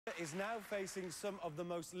is now facing some of the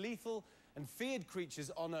most lethal and feared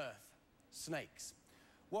creatures on Earth, snakes.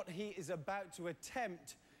 What he is about to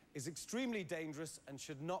attempt is extremely dangerous and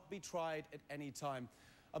should not be tried at any time.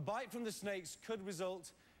 A bite from the snakes could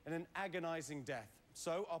result in an agonizing death.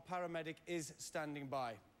 So our paramedic is standing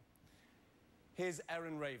by. Here's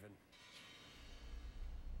Eran Raven.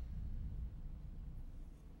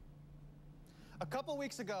 A couple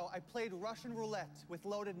weeks ago, I played Russian roulette with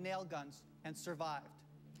loaded nail guns and survived.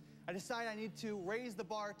 I decided I need to raise the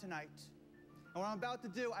bar tonight. And what I'm about to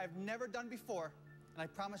do, I've never done before, and I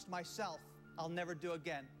promised myself I'll never do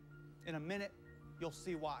again. In a minute, you'll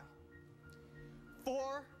see why.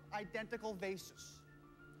 4 identical vases.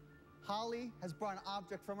 Holly has brought an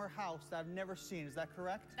object from her house that I've never seen. Is that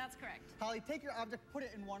correct? That's correct. Holly, take your object, put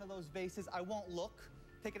it in one of those vases. I won't look.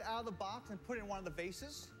 Take it out of the box and put it in one of the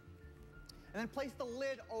vases. And then place the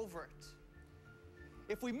lid over it.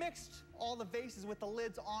 If we mixed all the vases with the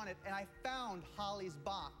lids on it and I found Holly's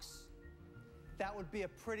box, that would be a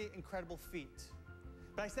pretty incredible feat.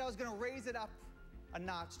 But I said I was gonna raise it up a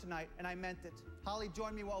notch tonight, and I meant it. Holly,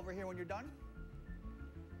 join me over here when you're done.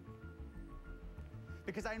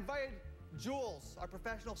 Because I invited Jules, our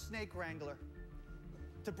professional snake wrangler,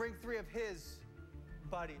 to bring 3 of his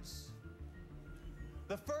buddies.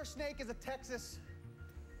 The first snake is a Texas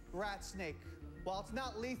rat snake. While it's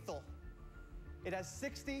not lethal, it has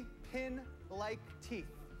 60 pin-like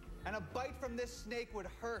teeth, and a bite from this snake would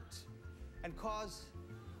hurt and cause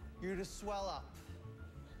you to swell up.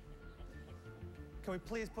 Can we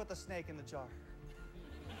please put the snake in the jar?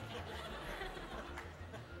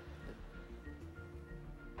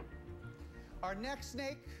 Our next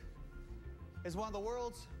snake is one of the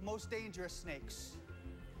world's most dangerous snakes.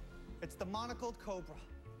 It's the monocled cobra.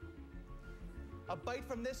 A bite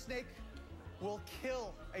from this snake will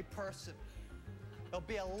kill a person. It'll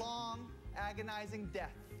be a long, agonizing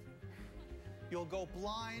death. You'll go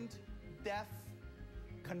blind, deaf,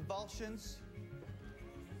 convulsions,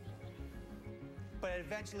 but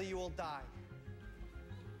eventually you will die.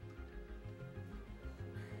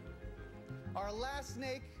 Our last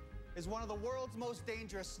snake is one of the world's most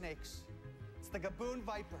dangerous snakes. It's the gaboon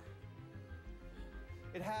viper.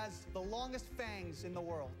 It has the longest fangs in the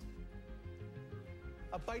world.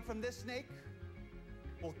 A bite from this snake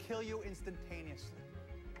will kill you instantaneously.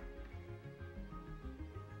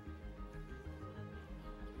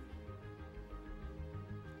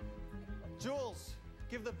 Jules,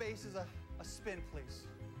 give the bases a spin, please.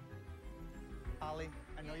 Holly,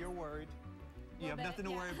 I know you're worried. You have nothing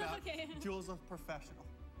to worry about. Okay. Jules is a professional,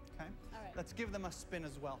 okay? All right. Let's give them a spin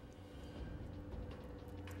as well.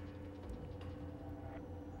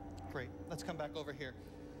 Great, let's come back over here.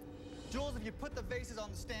 Jules, if you put the vases on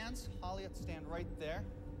the stands, Holly, let's stand right there.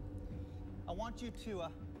 I want you to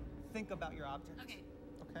think about your object. Okay.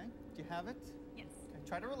 Okay, do you have it? Yes. Okay,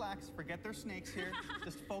 try to relax, forget there's snakes here.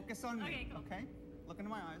 Just focus on me, Okay, cool. okay? Look into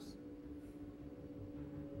my eyes.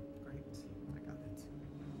 Great, I got it.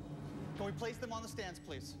 Can we place them on the stands,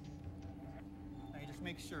 please? Now you just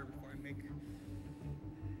make sure before I make any moves.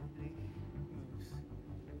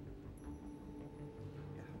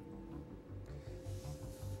 Yeah.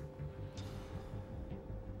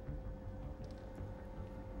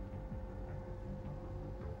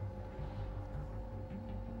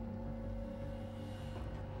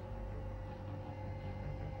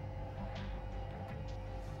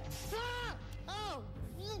 Ah! Oh!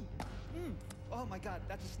 Oh my God,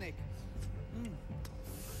 that's a snake.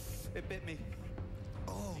 It bit me.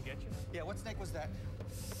 Oh. Did he get you? Yeah, what snake was that?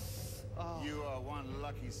 Oh. You are one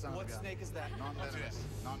lucky son of a What gun. snake is that? Non-venomous.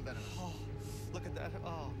 Non-venomous. Oh, look at that.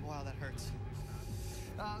 Oh, wow, that hurts.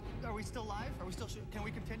 Are we still live? Are we still can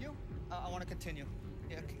we continue? I want to continue.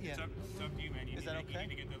 Yeah, yeah. It's up to you, man. Is that okay? You need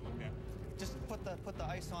to get that looked at. Just put the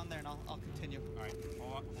ice on there, and I'll continue. All right,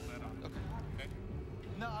 hold that on. Okay. Okay.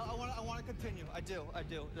 No, I want to continue. I do.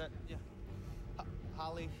 Yeah.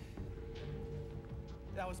 Holly,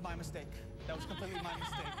 that was my mistake. That was completely my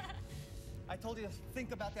mistake. I told you to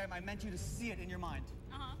think about that. I meant you to see it in your mind.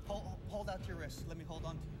 Uh-huh. Hold out your wrist. Let me hold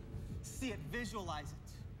on to you. See it. Visualize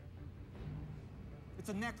it. It's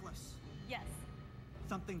a necklace. Yes.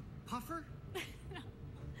 Something puffer? No.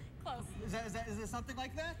 Close. Is it something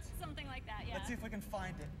like that? Something like that, yeah. Let's see if we can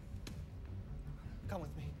find it. Come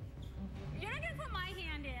with me. You're not gonna put my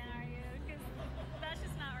hand in, are you? Because that's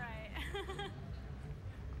just not right.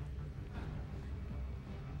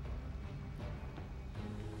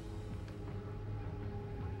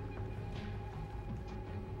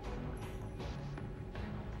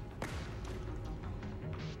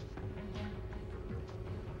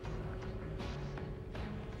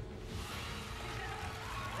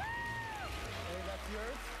 Hey, that's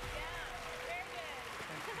yours?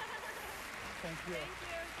 Thank you.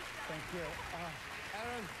 Thank you. Thank you.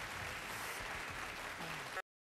 Eran,